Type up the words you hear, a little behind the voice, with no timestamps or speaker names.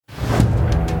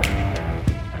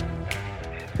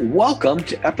Welcome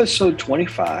to episode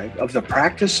 25 of the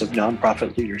Practice of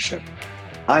Nonprofit Leadership.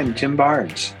 I'm Tim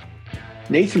Barnes.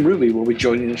 Nathan Ruby will be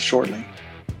joining us shortly.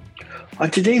 On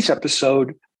today's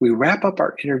episode, we wrap up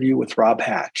our interview with Rob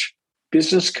Hatch,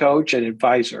 business coach and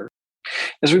advisor.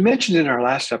 As we mentioned in our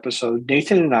last episode,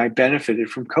 Nathan and I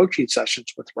benefited from coaching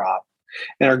sessions with Rob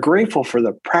and are grateful for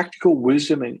the practical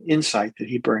wisdom and insight that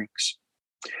he brings.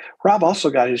 Rob also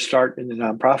got his start in the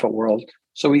nonprofit world,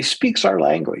 so he speaks our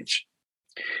language.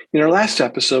 In our last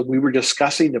episode, we were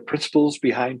discussing the principles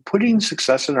behind putting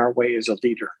success in our way as a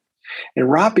leader.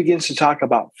 And Rob begins to talk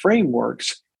about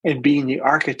frameworks and being the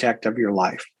architect of your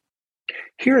life.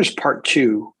 Here's part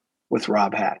 2 with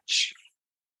Rob Hatch.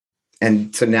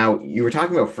 And so now you were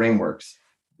talking about frameworks.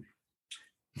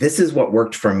 This is what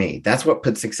worked for me. That's what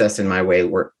put success in my way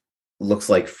looks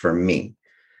like for me.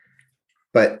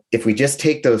 But if we just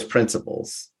take those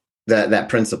principles, that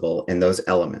principle and those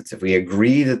elements, if we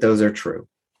agree that those are true,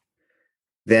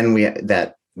 then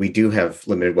we do have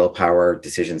limited willpower,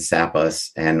 decisions sap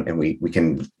us, and we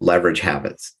can leverage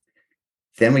habits.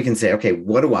 Then we can say, okay,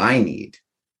 what do I need?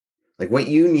 Like what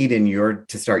you need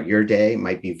to start your day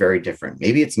might be very different.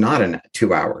 Maybe it's not in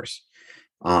 2 hours.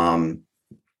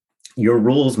 Your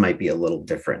rules might be a little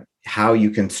different. How you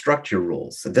construct your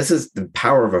rules. So this is the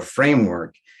power of a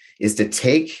framework, is to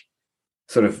take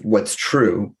sort of what's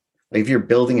true. Like if you're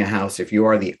building a house, if you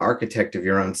are the architect of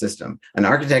your own system, an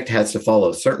architect has to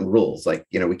follow certain rules. Like,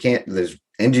 there's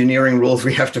engineering rules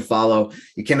we have to follow.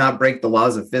 You cannot break the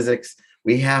laws of physics.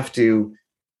 We have to,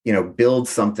 build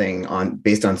something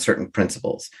based on certain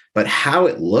principles. But how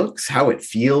it looks, how it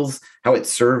feels, how it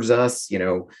serves us,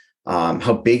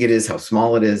 how big it is, how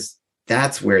small it is,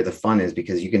 that's where the fun is,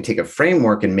 because you can take a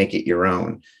framework and make it your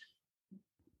own.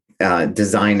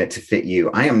 Design it to fit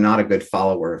you. I am not a good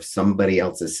follower of somebody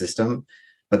else's system,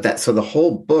 so the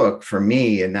whole book for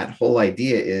me and that whole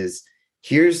idea is,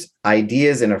 here's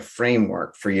ideas in a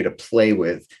framework for you to play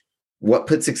with. What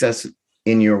put success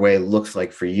in your way looks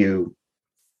like for you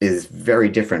is very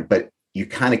different, but you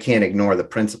kind of can't ignore the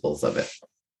principles of it.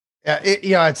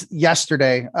 It's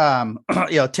yesterday.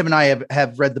 Tim and I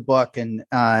have read the book, and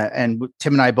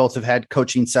Tim and I both have had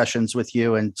coaching sessions with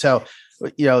you, and so.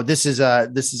 This is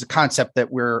a concept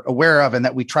that we're aware of and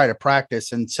that we try to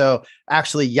practice. And so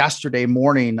actually yesterday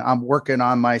morning, I'm working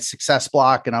on my success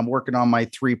block and I'm working on my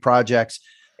 3 projects,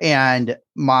 and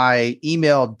my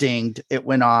email dinged, it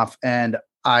went off, and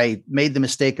I made the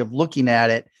mistake of looking at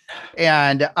it,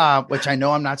 and which I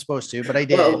know I'm not supposed to, but I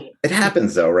did. Well, it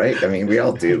happens though, right? I mean, we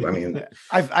all do. I mean,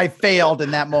 I failed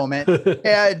in that moment.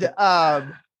 And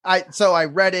I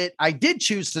read it. I did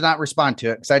choose to not respond to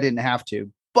it because I didn't have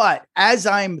to. But as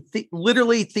I'm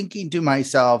literally thinking to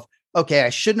myself, okay,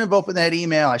 I shouldn't have opened that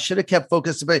email. I should have kept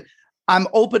focused, but I'm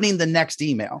opening the next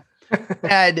email.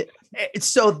 And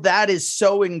so that is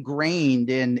so ingrained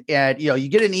in, you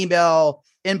get an email,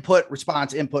 input,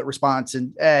 response. And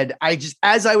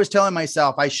as I was telling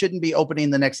myself, I shouldn't be opening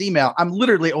the next email, I'm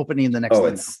literally opening the next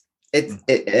email.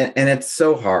 It's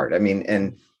so hard. I mean,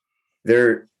 and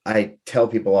I tell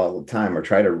people all the time, or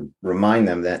try to remind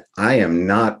them, that I am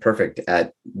not perfect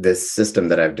at this system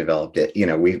that I've developed.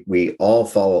 We all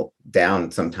fall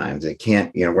down sometimes. It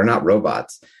can't, we're not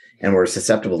robots, and we're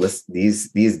susceptible.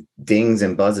 These dings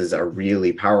and buzzes are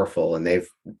really powerful, and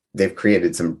they've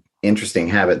created some interesting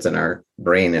habits in our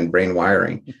brain and brain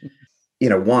wiring.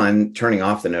 One, turning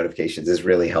off the notifications is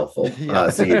really helpful.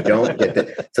 So you don't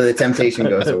get so the temptation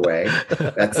goes away.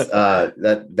 That's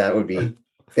that would be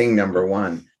thing number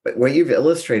 1. But what you've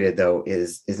illustrated, though,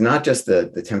 is not just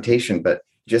the temptation, but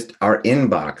just our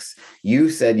inbox. You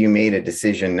said you made a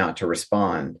decision not to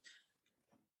respond,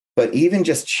 but even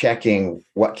just checking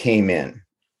what came in.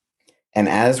 And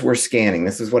as we're scanning,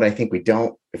 this is what I think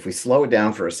if we slow it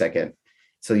down for a second.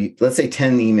 So let's say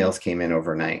 10 emails came in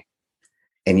overnight,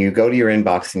 and you go to your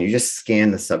inbox and you just scan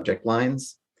the subject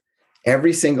lines.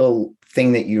 Every single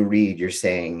thing that you read, you're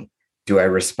saying, do I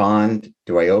respond?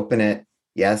 Do I open it?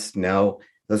 Yes, no.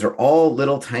 Those are all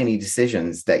little tiny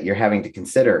decisions that you're having to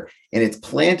consider. And it's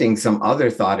planting some other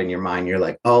thought in your mind. You're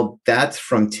like, oh, that's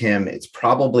from Tim. It's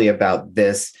probably about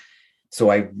this. So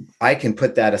I can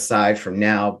put that aside from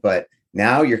now. But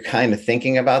now you're kind of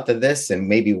thinking about this and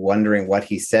maybe wondering what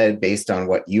he said based on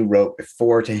what you wrote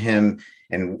before to him,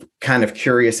 and kind of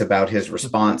curious about his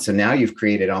response. So now you've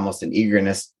created almost an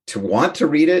eagerness to want to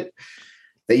read it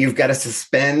that you've got to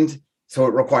suspend. So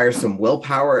it requires some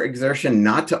willpower exertion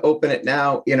not to open it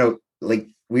now.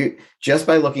 Just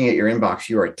by looking at your inbox,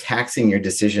 you are taxing your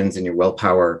decisions and your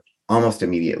willpower almost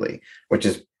immediately, which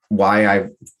is why I,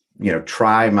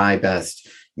 try my best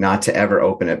not to ever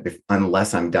open it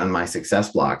unless I'm done my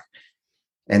success block.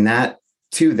 And that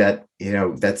too, that,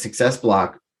 that success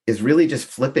block is really just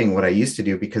flipping what I used to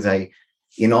do, because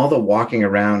in all the walking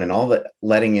around and all the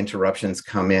letting interruptions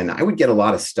come in, I would get a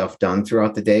lot of stuff done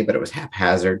throughout the day, but it was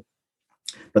haphazard.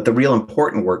 But the real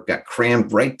important work got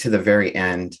crammed right to the very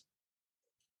end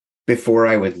before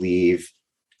I would leave.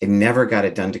 It never got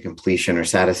it done to completion or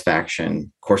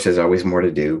satisfaction. Of course, there's always more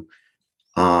to do.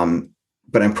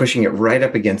 But I'm pushing it right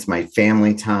up against my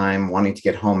family time, wanting to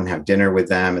get home and have dinner with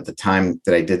them. At the time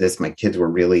that I did this, my kids were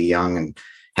really young, and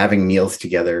having meals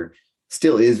together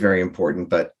still is very important,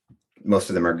 but most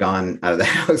of them are gone out of the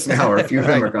house now, or a few of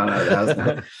them are gone out of the house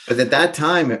now. But at that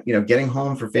time, getting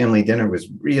home for family dinner was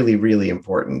really, really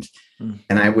important.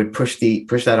 And I would push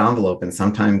that envelope, and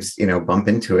sometimes, bump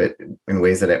into it in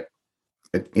ways that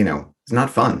it's not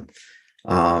fun,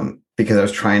 because I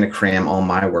was trying to cram all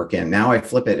my work in. Now I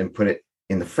flip it and put it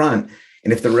in the front.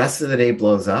 And if the rest of the day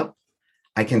blows up,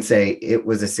 I can say it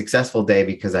was a successful day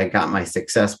because I got my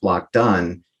success block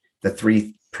done, the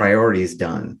 3 priorities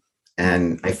done.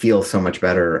 And I feel so much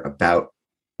better about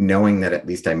knowing that at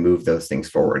least I moved those things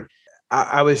forward.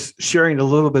 I was sharing a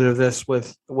little bit of this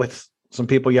with some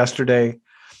people yesterday.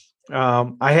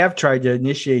 I have tried to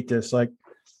initiate this. Like,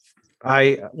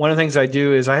 one of the things I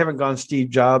do is, I haven't gone Steve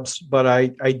Jobs, but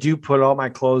I do put all my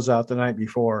clothes out the night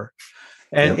before.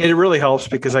 And it really helps,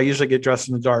 because I usually get dressed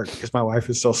in the dark because my wife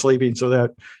is still sleeping, so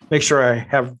that make sure I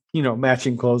have,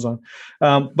 matching clothes on.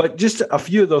 But just a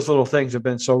few of those little things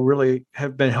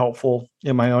have been helpful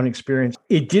in my own experience.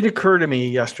 It did occur to me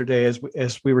yesterday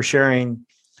as we were sharing,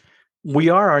 we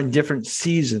are in different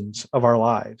seasons of our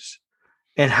lives,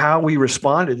 and how we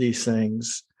respond to these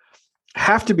things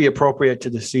have to be appropriate to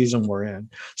the season we're in.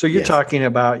 So you're talking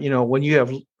about, when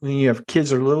you have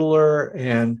kids are littler,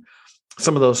 and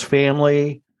some of those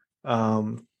family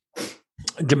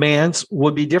demands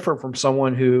would be different from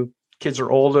someone who kids are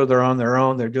older, they're on their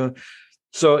own, they're doing.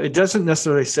 So it doesn't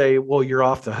necessarily say, well, you're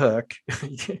off the hook,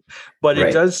 but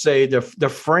it does say the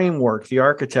framework, the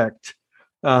architect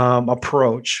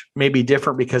approach may be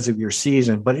different because of your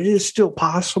season, but it is still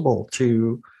possible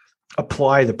to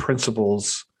apply the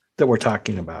principles that we're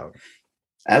talking about.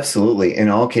 Absolutely. In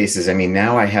all cases,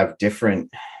 now I have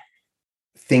different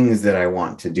things that I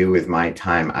want to do with my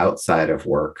time outside of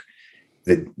work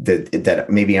that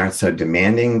maybe aren't so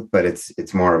demanding, but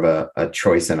it's more of a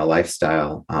choice and a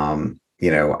lifestyle.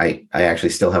 I actually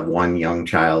still have one young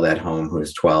child at home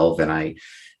who's 12, and I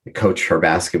coach her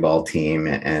basketball team.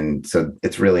 And so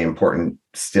it's really important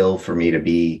still for me to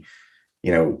be,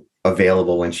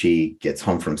 available when she gets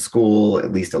home from school,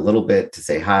 at least a little bit, to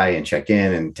say hi and check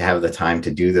in, and to have the time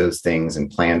to do those things and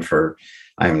plan for.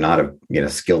 I am not a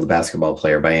skilled basketball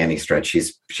player by any stretch.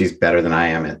 She's better than I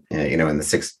am at in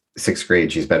the sixth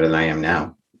grade. She's better than I am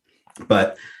now,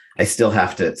 but I still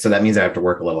have to. So that means I have to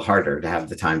work a little harder to have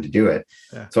the time to do it.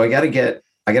 Yeah. So I got to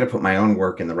put my own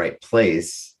work in the right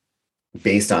place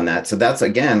based on that. So that's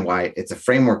again why it's a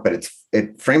framework, but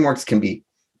frameworks can be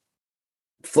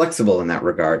flexible in that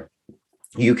regard.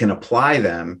 You can apply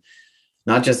them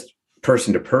not just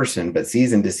person to person, but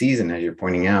season to season, as you're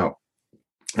pointing out.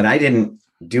 And I didn't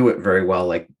do it very well.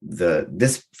 Like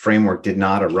this framework did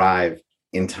not arrive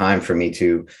in time for me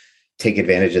to take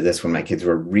advantage of this when my kids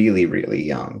were really, really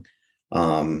young.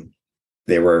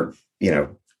 They were,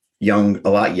 young, a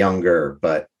lot younger,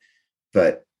 but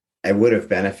I would have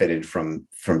benefited from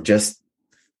just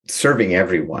serving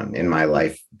everyone in my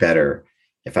life better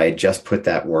if I had just put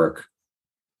that work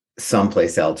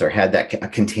someplace else, or had a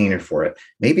container for it.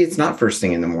 Maybe it's not first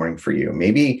thing in the morning for you.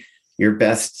 Maybe your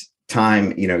best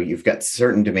time, you've got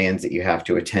certain demands that you have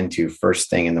to attend to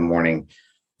first thing in the morning,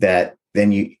 so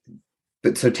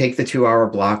take the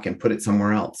 2-hour block and put it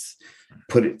somewhere else.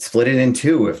 Split it in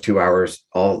 2 if 2 hours,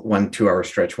 all 1 2-hour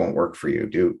stretch won't work for you.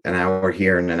 Do an hour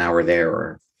here and an hour there,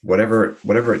 or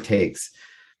whatever it takes.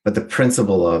 But the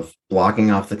principle of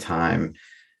blocking off the time,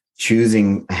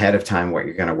 choosing ahead of time what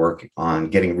you're going to work on,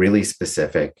 getting really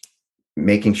specific,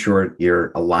 making sure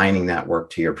you're aligning that work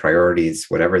to your priorities,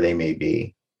 whatever they may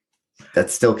be,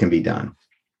 that still can be done.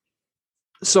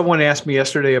 Someone asked me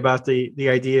yesterday about the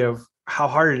idea of how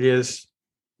hard it is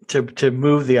to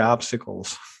move the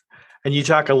obstacles. And you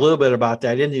talk a little bit about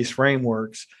that in these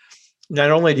frameworks.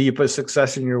 Not only do you put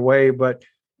success in your way, but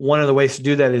one of the ways to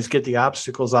do that is get the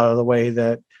obstacles out of the way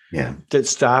that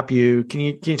stop you. Can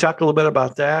you talk a little bit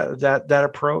about that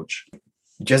approach?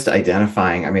 Just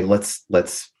identifying.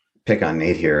 Let's pick on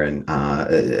Nate here, and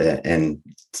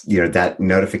that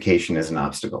notification is an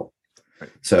obstacle. Right.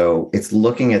 So it's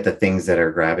looking at the things that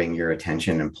are grabbing your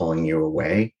attention and pulling you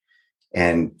away,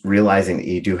 and realizing that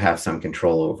you do have some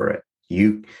control over it.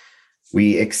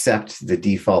 We accept the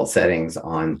default settings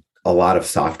on a lot of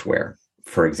software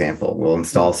for example, will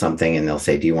install something and they'll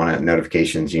say, do you want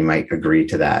notifications? You might agree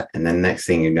to that. And then next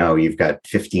thing you know, you've got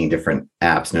 15 different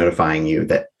apps notifying you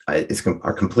that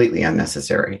are completely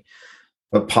unnecessary.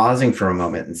 But pausing for a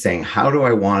moment and saying, how do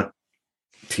I want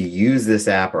to use this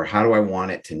app, or how do I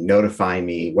want it to notify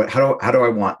me? How do I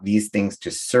want these things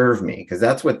to serve me? Because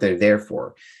that's what they're there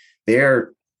for.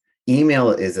 Their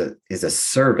email is a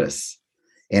service,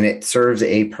 and it serves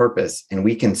a purpose, and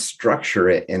we can structure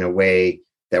it in a way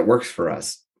that works for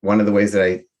us. One of the ways that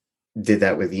I did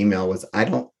that with email was I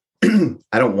don't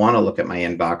I don't want to look at my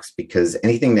inbox, because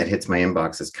anything that hits my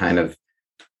inbox is kind of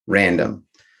random.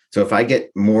 So if I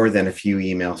get more than a few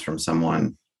emails from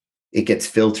someone, it gets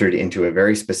filtered into a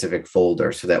very specific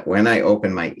folder, so that when I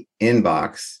open my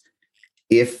inbox,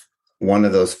 if one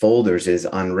of those folders is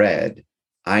unread,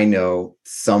 I know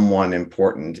someone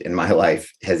important in my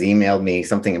life has emailed me,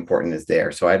 something important is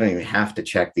there. So I don't even have to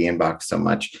check the inbox so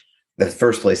much. The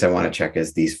first place I want to check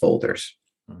is these folders.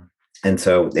 And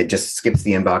so it just skips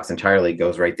the inbox entirely,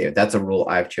 goes right there. That's a rule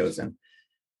I've chosen.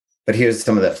 But here's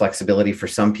some of the flexibility for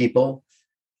some people.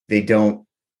 They don't,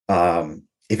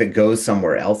 if it goes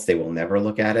somewhere else, they will never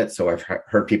look at it. So I've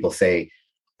heard people say,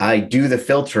 I do the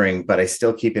filtering, but I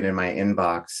still keep it in my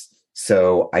inbox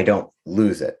so I don't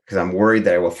lose it, because I'm worried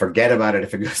that I will forget about it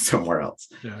if it goes somewhere else.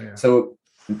 Yeah. So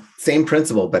same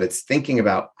principle, but it's thinking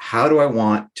about, how do I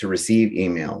want to receive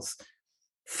emails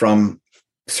from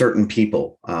certain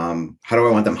people? How do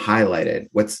I want them highlighted?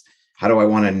 How do I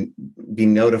want to be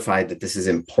notified that this is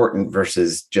important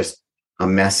versus just a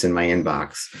mess in my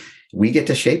inbox? We get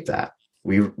to shape that.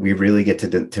 We really get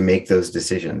to make those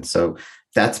decisions. So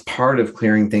that's part of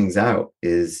clearing things out,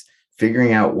 is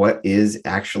figuring out what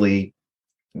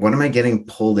am I getting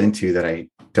pulled into that I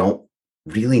don't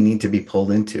really need to be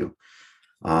pulled into.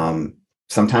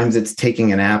 Sometimes it's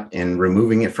taking an app and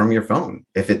removing it from your phone.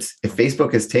 If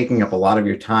Facebook is taking up a lot of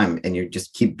your time and you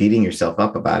just keep beating yourself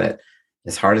up about it,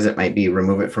 as hard as it might be,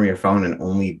 remove it from your phone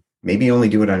and maybe only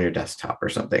do it on your desktop or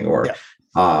something. Or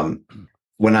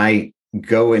when I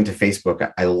go into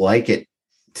Facebook, I like it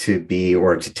to be,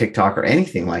 or to TikTok or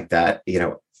anything like that,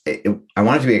 I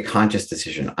want it to be a conscious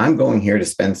decision. I'm going here to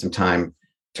spend some time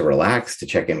to relax, to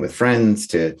check in with friends,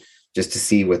 to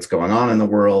see what's going on in the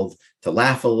world, to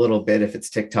laugh a little bit. If it's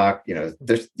TikTok,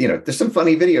 there's some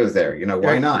funny videos there,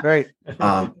 why not? Right.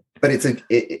 But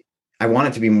I want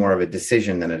it to be more of a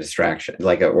decision than a distraction,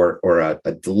 or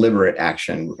a deliberate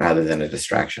action rather than a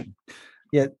distraction.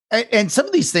 Yeah. And some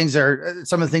of these things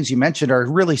some of the things you mentioned are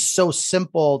really so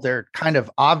simple. They're kind of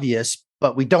obvious,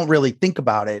 but we don't really think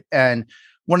about it. And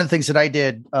one of the things that I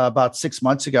did about 6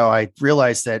 months ago, I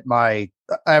realized that I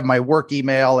have my work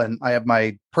email and I have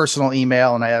my personal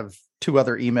email, and I have 2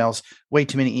 other emails, way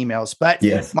too many emails. But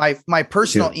yes, my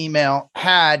personal email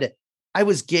I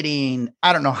was getting,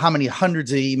 I don't know how many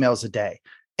hundreds of emails a day.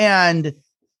 And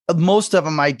most of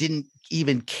them I didn't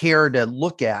even care to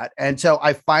look at. And so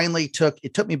I finally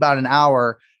it took me about an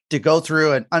hour to go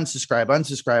through and unsubscribe.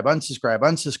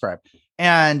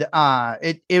 And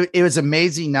it was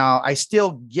amazing. Now I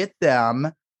still get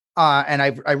them. And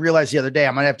I realized the other day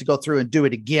I'm going to have to go through and do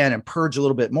it again and purge a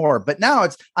little bit more. But now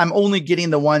I'm only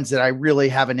getting the ones that I really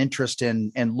have an interest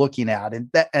in looking at.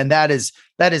 And that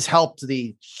has helped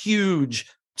the huge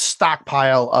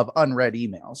stockpile of unread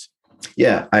emails.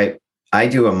 Yeah. I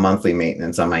do a monthly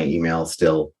maintenance on my email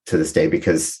still to this day,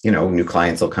 because, new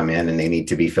clients will come in and they need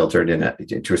to be filtered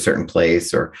to a certain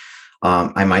place, or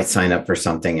I might sign up for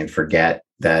something and forget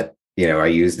that, I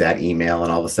use that email,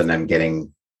 and all of a sudden I'm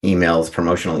getting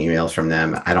promotional emails from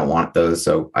them. I don't want those.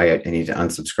 So I need to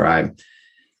unsubscribe.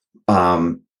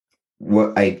 I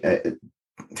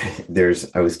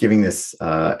was giving this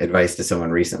advice to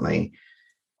someone recently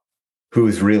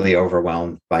who's really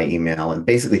overwhelmed by email, and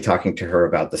basically talking to her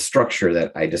about the structure that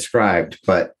I described,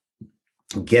 but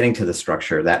getting to the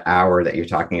structure, that hour that you're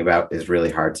talking about, is really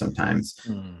hard sometimes.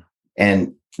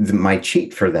 And my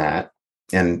cheat for that,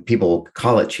 and people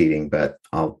call it cheating, but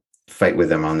I'll fight with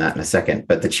them on that in a second.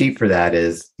 But the cheat for that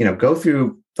is, go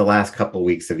through the last couple of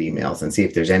weeks of emails and see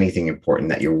if there's anything important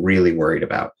that you're really worried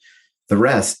about. The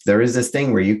rest, there is this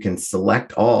thing where you can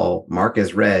select all, mark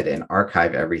as read, and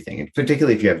archive everything. And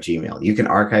particularly if you have Gmail, you can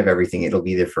archive everything. It'll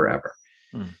be there forever.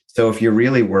 So if you're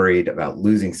really worried about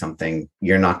losing something,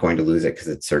 you're not going to lose it because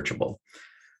it's searchable.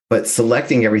 But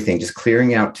selecting everything, just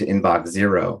clearing out to inbox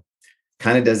 0,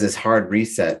 kind of does this hard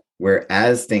reset, where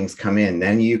as things come in,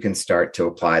 then you can start to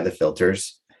apply the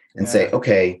filters and say,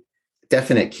 okay,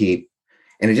 definite keep.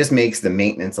 And it just makes the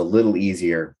maintenance a little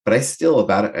easier. But I still,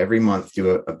 about every month,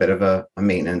 do a bit of a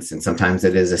maintenance. And sometimes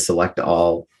it is a select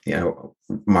all,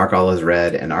 mark all as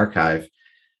read and archive.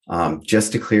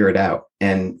 just to clear it out.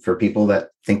 And for people that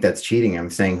think that's cheating, I'm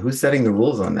saying, who's setting the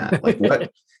rules on that? Like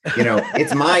what,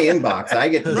 it's my inbox. I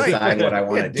get to decide what I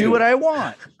want to do. Do what I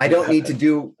want. I don't need to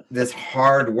do this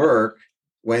hard work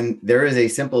when there is a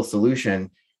simple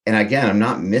solution. And again, I'm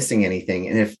not missing anything.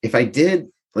 And if I did,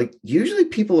 like, usually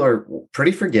people are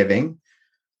pretty forgiving.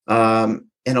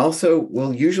 And also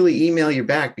will usually email you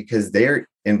back because their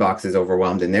inbox is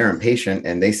overwhelmed and they're impatient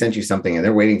and they sent you something and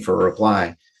they're waiting for a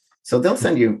reply. So they'll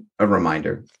send you a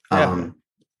reminder. I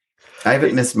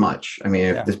haven't missed much. I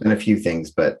mean, there's been a few things,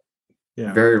 but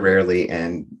very rarely.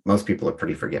 And most people are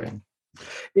pretty forgiving.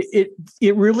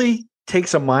 It really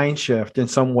takes a mind shift in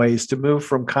some ways to move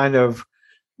from kind of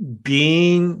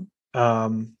being,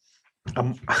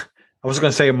 I was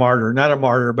going to say a martyr, not a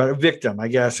martyr, but a victim, I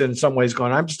guess, in some ways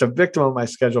going, I'm just a victim of my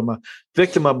schedule. I'm a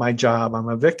victim of my job. I'm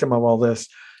a victim of all this,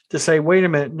 to say, wait a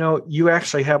minute, no, you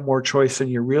actually have more choice than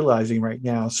you're realizing right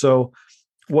now. So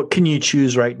what can you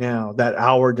choose right now, that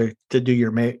hour to do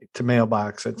your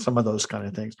mailbox and some of those kind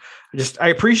of things? I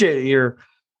appreciate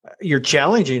you're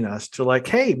challenging us to like,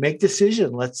 hey, make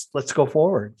decision. Let's go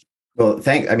forward. Well,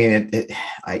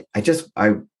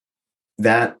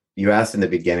 that you asked in the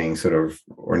beginning, sort of,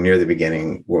 or near the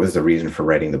beginning, what was the reason for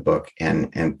writing the book?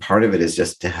 And part of it is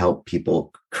just to help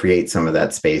people create some of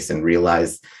that space and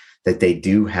realize that they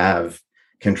do have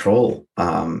control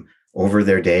over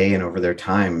their day and over their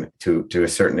time to a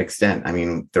certain extent. I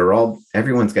mean,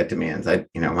 everyone's got demands.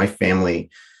 My family,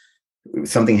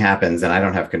 something happens and I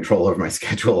don't have control over my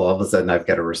schedule. All of a sudden I've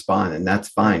got to respond, and that's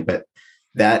fine. But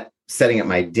that setting up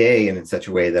my day in such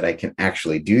a way that I can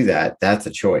actually do that, that's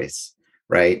a choice.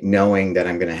 Right? Knowing that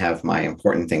I'm going to have my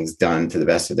important things done to the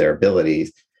best of their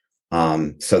abilities,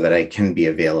 so that I can be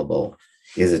available,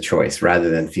 is a choice, rather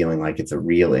than feeling like it's a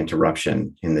real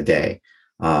interruption in the day.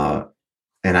 And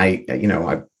I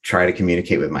try to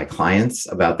communicate with my clients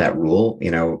about that rule.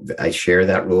 I share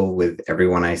that rule with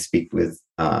everyone I speak with,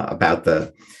 about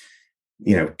the,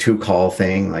 2-call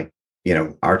thing. Like,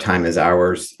 our time is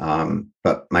ours,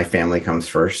 but my family comes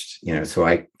first. So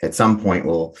I, at some point,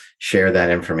 will share that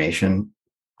information.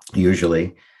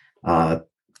 Usually, that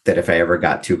if I ever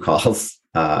got 2 calls,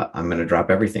 I'm going to drop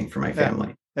everything for my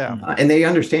family. And they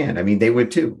understand. I mean, they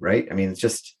would too, right? I mean, it's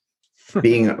just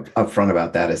being upfront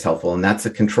about that is helpful. And that's a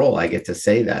control. I get to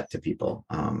say that to people.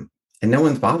 And no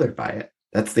one's bothered by it.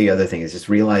 That's the other thing, is just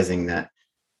realizing that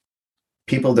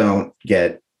people don't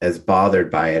get as bothered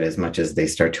by it as much as they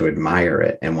start to admire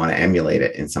it and want to emulate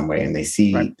it in some way. And they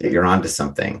see that you're onto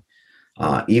something.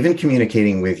 Even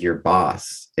communicating with your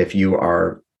boss, if you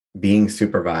are being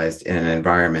supervised in an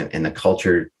environment and the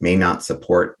culture may not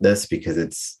support this because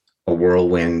it's a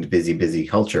whirlwind, busy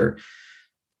culture,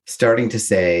 starting to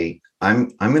say, I'm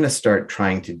going to start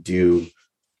trying to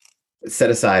set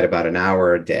aside about an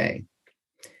hour a day,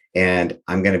 and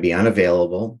I'm going to be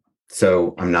unavailable.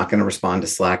 So I'm not going to respond to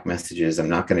Slack messages. I'm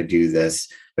not going to do this,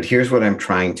 but here's what I'm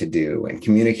trying to do, and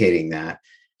communicating that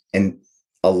and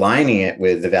aligning it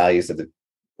with the values of the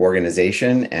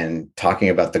organization, and talking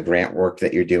about the grant work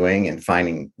that you're doing, and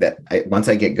finding that once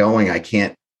I get going, I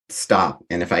can't stop.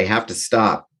 And if I have to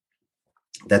stop,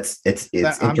 it's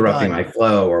interrupting my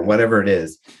flow or whatever it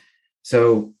is.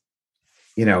 So,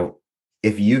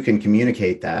 if you can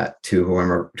communicate that to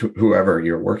whoever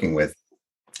you're working with,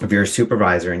 if you're a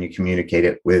supervisor and you communicate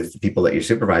it with the people that you're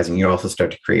supervising, you also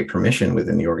start to create permission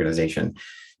within the organization.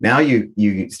 Now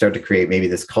you start to create maybe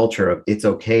this culture of, it's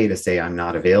okay to say I'm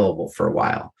not available for a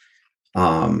while,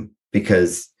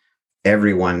 because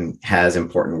everyone has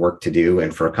important work to do.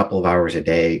 And for a couple of hours a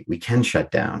day, we can shut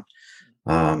down.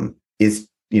 Is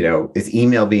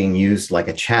email being used like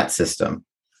a chat system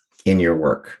in your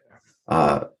work?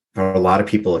 A lot of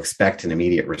people expect an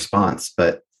immediate response,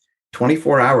 but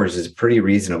 24 hours is a pretty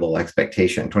reasonable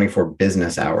expectation, 24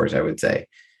 business hours, I would say.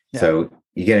 Yeah. So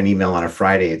you get an email on a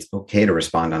Friday, it's okay to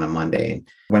respond on a Monday.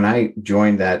 When I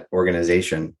joined that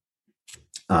organization,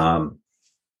 I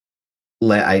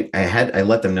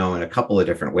let them know in a couple of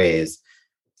different ways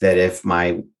that if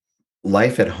my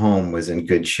life at home was in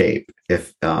good shape,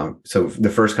 so the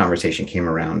first conversation came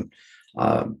around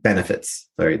benefits.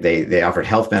 They offered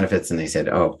health benefits, and they said,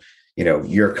 oh,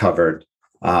 you're covered,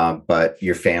 but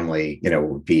your family,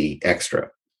 would be extra.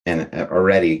 And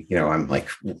already,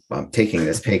 I'm taking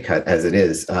this pay cut as it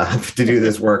is to do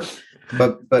this work.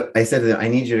 But I said that I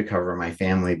need you to cover my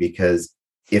family, because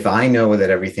if I know that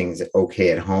everything's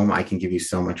okay at home, I can give you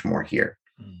so much more here.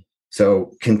 Mm.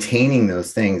 So containing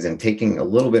those things and taking a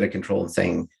little bit of control and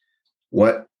saying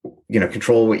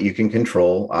control what you can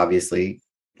control. Obviously,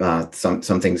 some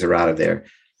things are out of there,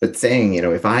 but saying,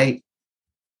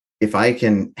 if I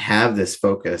can have this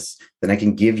focus, then I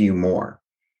can give you more.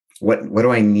 what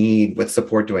do I need? What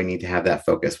support do I need to have that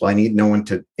focus? Well, I need no one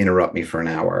to interrupt me for an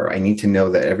hour. I need to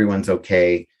know that everyone's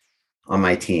okay on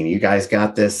my team. You guys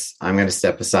got this. I'm going to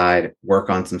step aside, work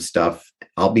on some stuff.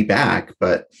 I'll be back.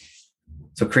 But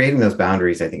so creating those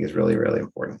boundaries, I think, is really, really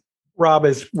important. Rob,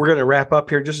 as we're going to wrap up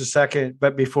here just a second,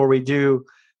 but before we do,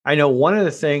 I know one of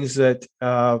the things that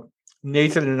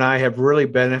Nathan and I have really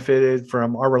benefited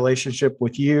from our relationship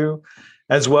with you,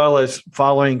 as well as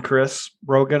following Chris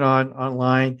Rogan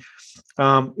online.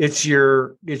 It's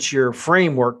your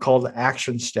framework called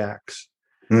Action Stacks.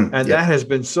 And that has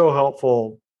been so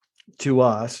helpful to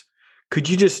us. Could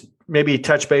you just maybe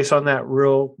touch base on that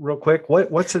real quick?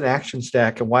 What's an action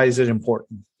stack and why is it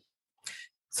important?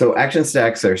 So action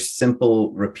stacks are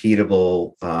simple,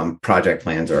 repeatable project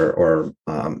plans, or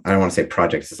I don't want to say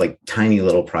projects. It's like tiny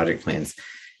little project plans.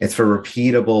 It's for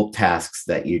repeatable tasks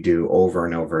that you do over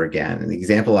and over again. And the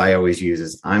example I always use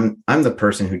is I'm the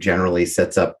person who generally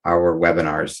sets up our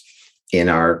webinars in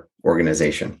our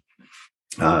organization.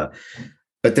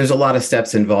 But there's a lot of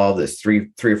steps involved. There's three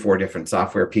or four different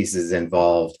software pieces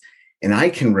involved. And I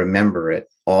can remember it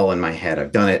all in my head.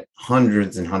 I've done it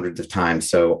hundreds and hundreds of times.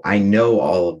 So I know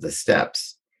all of the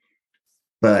steps.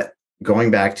 But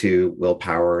going back to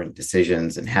willpower and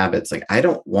decisions and habits, like I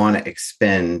don't want to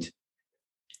expend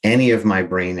any of my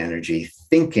brain energy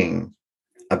thinking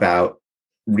about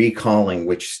recalling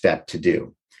which step to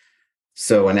do.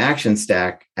 So an action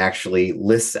stack actually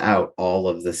lists out all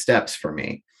of the steps for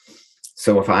me.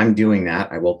 So if I'm doing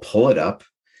that, I will pull it up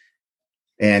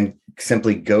and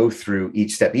simply go through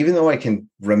each step, even though I can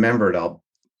remember it all.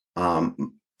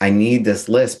 I need this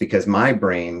list because my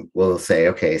brain will say,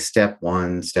 okay, step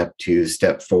 1, step 2,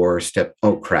 step 4, step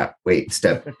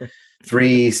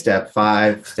 3, step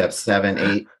 5, step 7,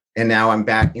 8. And now I'm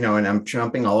back, and I'm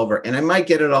jumping all over, and I might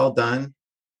get it all done,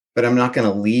 but I'm not going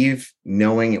to leave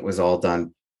knowing it was all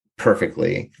done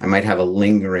perfectly. I might have a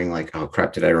lingering like, oh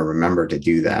crap, did I remember to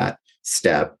do that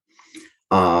step?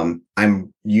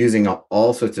 I'm using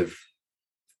all sorts of,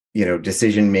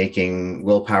 decision-making,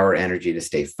 willpower, energy to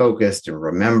stay focused and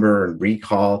remember and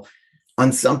recall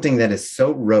on something that is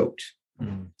so rote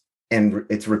and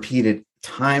it's repeated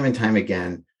time and time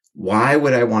again. Why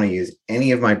would I want to use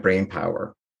any of my brain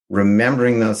power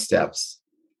remembering those steps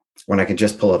when I can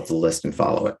just pull up the list and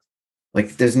follow it?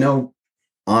 Like there's no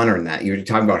honor in that. You're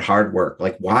talking about hard work.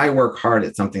 Like why work hard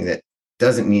at something that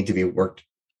doesn't need to be worked,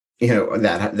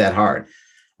 that hard?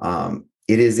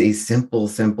 It is a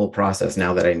simple process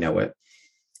now that I know it.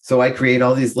 So I create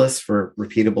all these lists for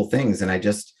repeatable things. And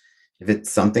if it's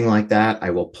something like that, I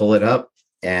will pull it up.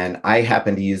 And I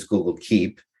happen to use Google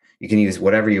Keep. You can use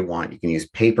whatever you want. You can use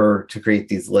paper to create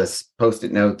these lists,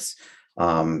 Post-it notes,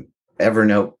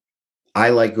 Evernote. I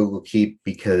like Google Keep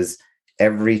because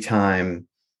every time,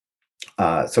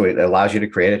 so it allows you to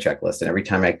create a checklist. And every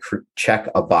time I check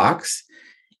a box,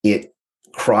 it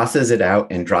crosses it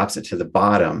out and drops it to the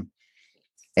bottom.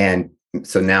 And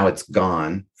so now it's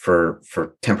gone for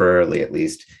temporarily at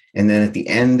least. And then at the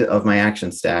end of my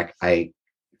action stack, I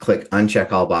click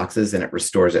uncheck all boxes and it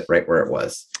restores it right where it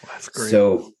was. That's great.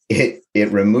 So it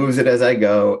removes it as I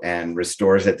go and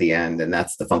restores at the end. And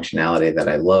that's the functionality that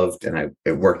I loved and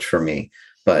it worked for me.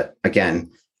 But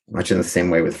again, much in the same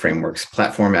way with frameworks,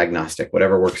 platform agnostic,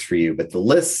 whatever works for you. But the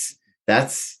lists,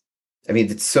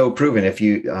 it's so proven. If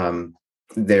you,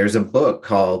 there's a book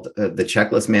called The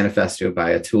Checklist Manifesto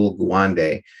by Atul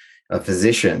Gawande, a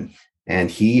physician,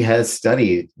 and he has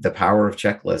studied the power of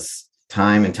checklists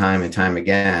time and time and time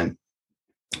again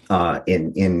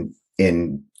in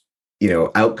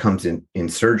outcomes in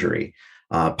surgery.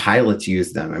 Pilots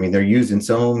use them. I mean, they're used in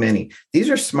so many. These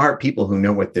are smart people who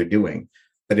know what they're doing,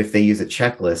 but if they use a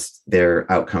checklist, their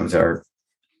outcomes are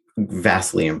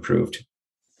vastly improved.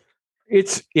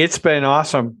 It's been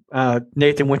awesome.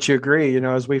 Nathan, would you agree?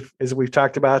 As we've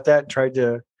talked about that and tried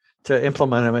to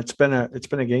implement them, it's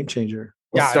been a game changer.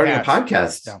 Well, starting a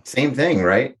podcast, same thing,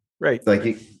 right? Right.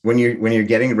 Like when you're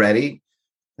getting ready,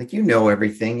 like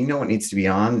everything, you know what needs to be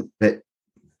on. But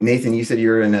Nathan, you said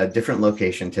you're in a different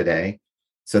location today,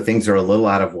 so things are a little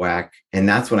out of whack, and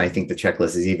that's when I think the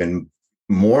checklist is even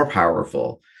more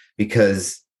powerful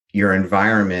because your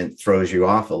environment throws you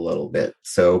off a little bit.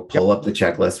 So pull up the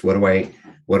checklist.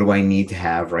 What do I need to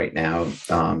have right now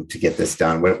to get this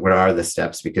done? What are the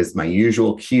steps? Because my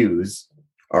usual cues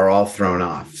are all thrown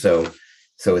off. So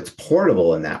it's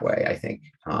portable in that way, I think.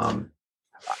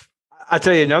 I'll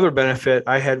tell you another benefit.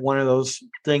 I had one of those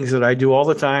things that I do all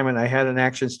the time, and I had an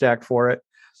action stack for it.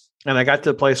 And I got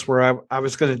to the place where I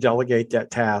was going to delegate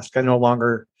that task. I no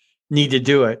longer need to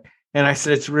do it. And I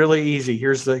said, it's really easy.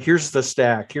 Here's the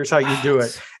stack. Here's how you do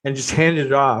it. And just handed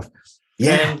it off.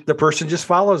 and the person just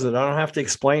follows it. I don't have to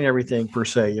explain everything per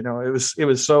se. It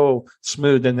was so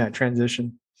smooth in that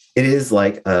transition. It is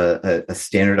like a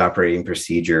standard operating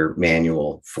procedure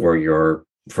manual for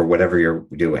whatever you're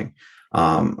doing.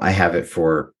 I have it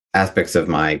for aspects of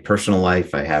my personal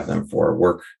life. I have them for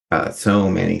work, so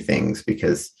many things,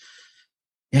 because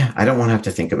I don't want to have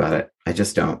to think about it. I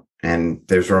just don't. And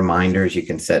there's reminders you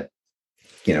can set,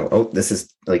 this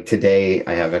is like today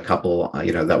I have a couple,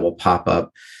 that will pop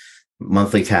up,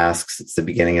 monthly tasks. It's the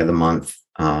beginning of the month.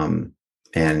 And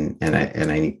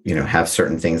I have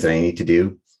certain things that I need to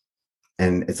do,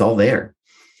 and it's all there.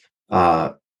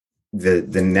 The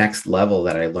next level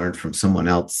that I learned from someone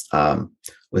else,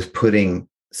 was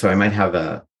so I might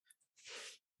have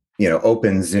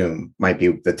open Zoom might be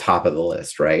the top of the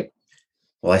list, right?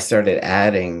 Well, I started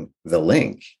adding the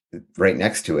link right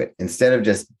next to it. Instead of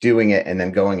just doing it and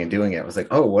then going and doing it, I was like,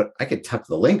 I could tuck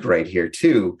the link right here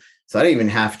too. So I didn't even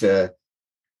have to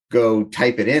go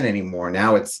type it in anymore.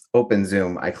 Now it's open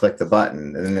Zoom. I click the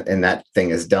button and that thing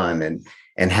is done.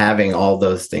 And having all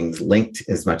those things linked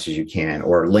as much as you can,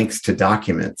 or links to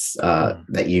documents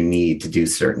that you need to do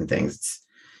certain things.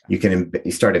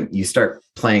 You start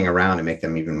playing around and make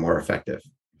them even more effective.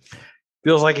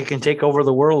 Feels like it can take over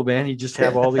the world, man. You just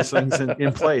have all these things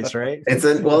in place, right? It's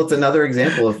another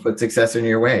example of put success in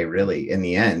your way. Really, in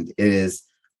the end, it is.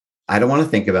 I don't want to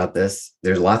think about this.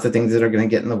 There's lots of things that are going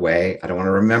to get in the way. I don't want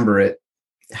to remember it.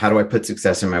 How do I put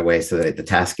success in my way so that the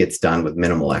task gets done with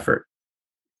minimal effort?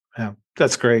 Yeah,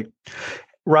 that's great.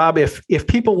 Rob, if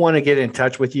people want to get in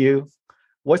touch with you,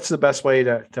 what's the best way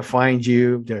to find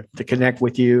you, to connect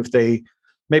with you? If they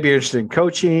may be interested in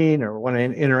coaching or want to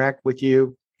interact with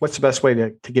you, what's the best way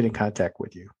to get in contact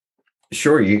with you?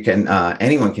 Sure. You can,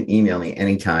 anyone can email me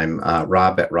anytime,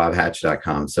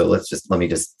 rob@robhatch.com. So let me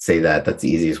just say that that's the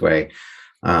easiest way,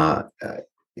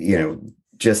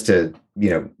 just to,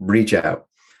 reach out.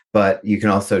 But you can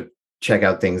also check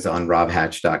out things on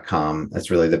robhatch.com.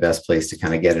 That's really the best place to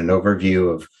kind of get an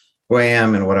overview of who I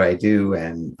am and what I do.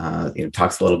 And,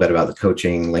 talks a little bit about the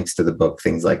coaching, links to the book,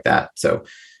 things like that. So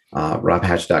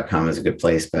robhatch.com is a good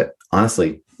place, but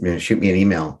honestly, shoot me an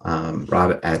email,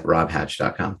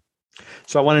 rob@robhatch.com.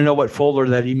 So I want to know what folder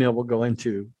that email will go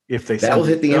into if they that'll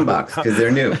hit the inbox because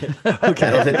they're new. Okay.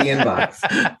 That'll hit the inbox.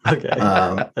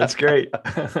 Okay. That's great.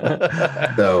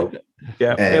 So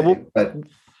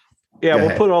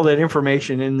we'll put all that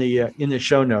information in the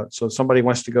show notes. So if somebody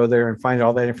wants to go there and find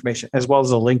all that information, as well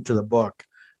as a link to the book.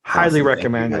 Highly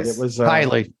recommend it. It was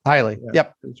highly. Yeah,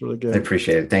 yep. It was really good. I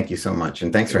appreciate it. Thank you so much.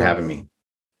 And thanks for having me.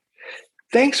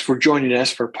 Thanks for joining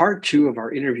us for part 2 of our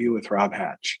interview with Rob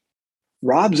Hatch.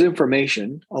 Rob's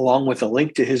information, along with a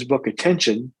link to his book,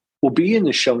 Attention, will be in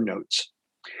the show notes.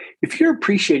 If you're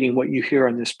appreciating what you hear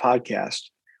on this podcast,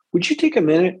 would you take a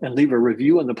minute and leave a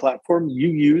review on the platform you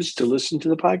use to listen to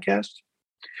the podcast?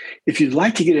 If you'd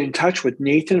like to get in touch with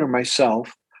Nathan or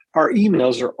myself, our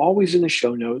emails are always in the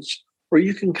show notes, or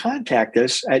you can contact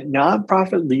us at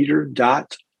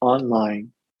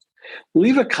nonprofitleader.online.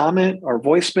 Leave a comment or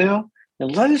voicemail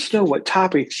and let us know what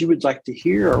topics you would like to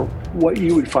hear or what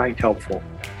you would find helpful.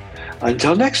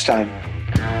 Until next time.